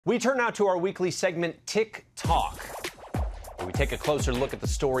We turn now to our weekly segment, TikTalk, where we take a closer look at the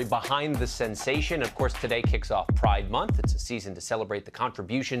story behind the sensation. Of course, today kicks off Pride Month. It's a season to celebrate the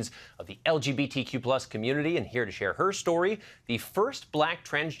contributions of the LGBTQ+ community, and here to share her story, the first Black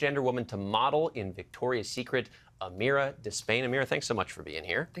transgender woman to model in Victoria's Secret, Emira D'Spain. Emira, thanks so much for being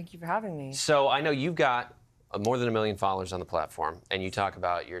here. Thank you for having me. So I know you've got more than 1 million followers on the platform, and you talk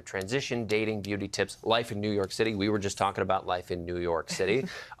about your transition, dating, beauty tips, life in New York City. We were just talking about life in New York City.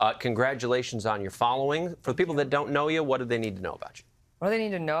 Congratulations on your following. For the people that don't know you, what do they need to know about you? What do they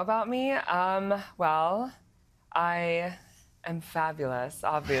need to know about me? Well, I am fabulous,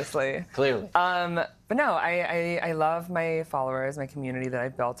 obviously. Clearly. But no, I love my followers, my community that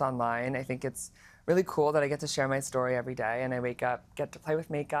I've built online. I think it's really cool that I get to share my story every day, and I wake up, get to play with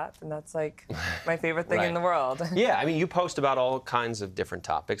makeup, and that's like my favorite thing in the world. Yeah, I mean, you post about all kinds of different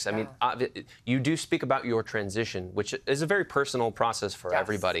topics. I mean, you do speak about your transition, which is a very personal process for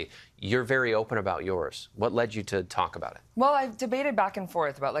everybody. You're very open about yours. What led you to talk about it? Well, I've debated back and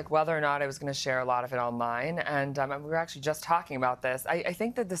forth about like whether or not I was going to share a lot of it online, and we were actually just talking about this. I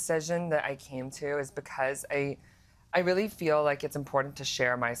think the decision that I came to is because I really feel like it's important to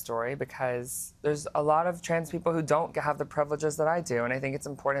share my story, because there's a lot of trans people who don't have the privileges that I do, and I think it's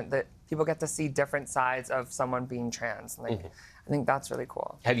important that people get to see different sides of someone being trans. And I think that's really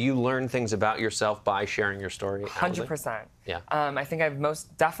cool. Have you learned things about yourself by sharing your story? 100%. Yeah. I think I've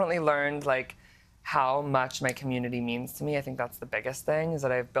most definitely learned like how much my community means to me. I think that's the biggest thing, is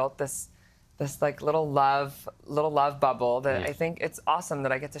that I've built this like little love bubble that I think it's awesome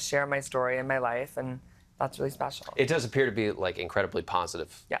that I get to share my story and my life, and that's really special. It does appear to be like incredibly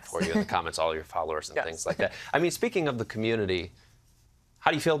positive for you in the comments, all your followers and things like that. I mean, speaking of the community, how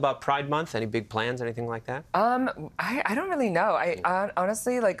do you feel about Pride Month? Any big plans, anything like that? I don't really know.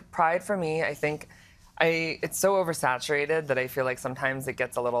 Honestly, like Pride for me, I think it's so oversaturated that I feel like sometimes it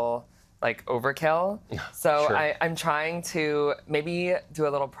gets a little like overkill. So I'm trying to maybe do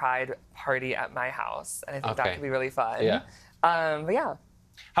a little Pride party at my house, and I think that could be really fun. Yeah. But yeah.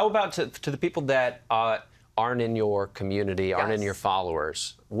 How about to the people that aren't in your community, aren't in your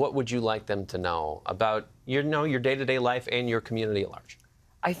followers? What would you like them to know about your day-to-day life and your community at large?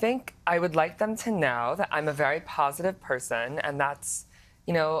 I think I would like them to know that I'm a very positive person, and that's,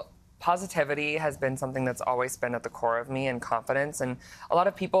 positivity has been something that's always been at the core of me, and confidence. And a lot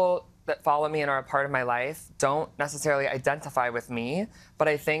of people that follow me and are a part of my life don't necessarily identify with me, but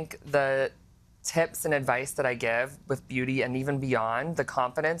I think the tips and advice that I give with beauty and even beyond, the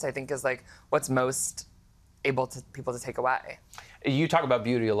confidence, I think is like what's most able to people to take away. You talk about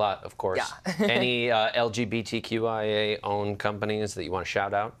beauty a lot, of course. Yeah. Any LGBTQIA-owned companies that you want to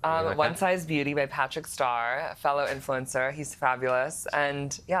shout out? One Size Beauty by Patrick Starr, a fellow influencer. He's fabulous,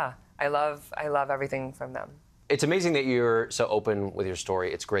 and yeah, I love everything from them. It's amazing that you're so open with your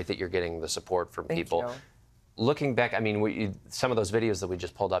story. It's great that you're getting the support from people. Thank you. Looking back, I mean, some of those videos that we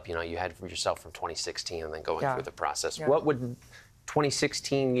just pulled up, you had for yourself from 2016 and then going through the process. What would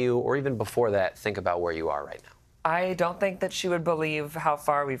 2016 you, or even before that, think about where you are right now? I don't think that she would believe how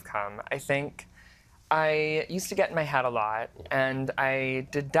far we've come. I think I used to get in my head a lot, and I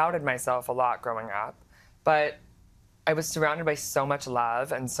doubted myself a lot growing up, but I was surrounded by so much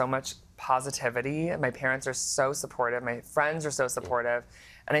love and so much positivity. My parents are so supportive. My friends are so supportive.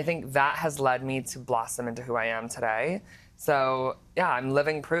 And I think that has led me to blossom into who I am today. So yeah, I'm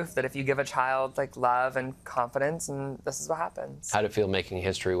living proof that if you give a child like love and confidence, and this is what happens. How did it feel making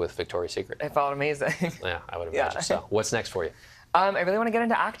history with Victoria's Secret? It felt amazing. Yeah, I would imagine so. What's next for you? I really want to get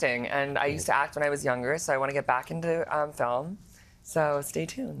into acting, and I used to act when I was younger, so I want to get back into film. So stay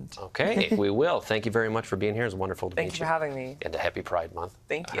tuned. Okay, we will. Thank you very much for being here. It was wonderful to meet you. Thank you for having me. And a happy Pride Month.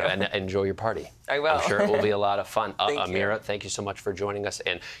 Thank you. And enjoy your party. I will. I'm sure it will be a lot of fun. Amira, thank you so much for joining us.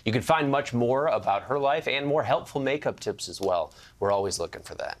 And you can find much more about her life and more helpful makeup tips as well. We're always looking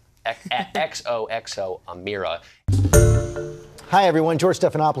for that. At XOXO Emira. Hi everyone, George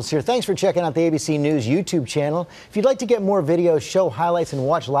Stephanopoulos here. Thanks for checking out the ABC News YouTube channel. If you'd like to get more videos, show highlights, and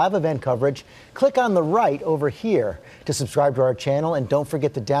watch live event coverage, click on the right over here to subscribe to our channel, and don't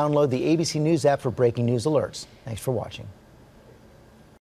forget to download the ABC News app for breaking news alerts. Thanks for watching.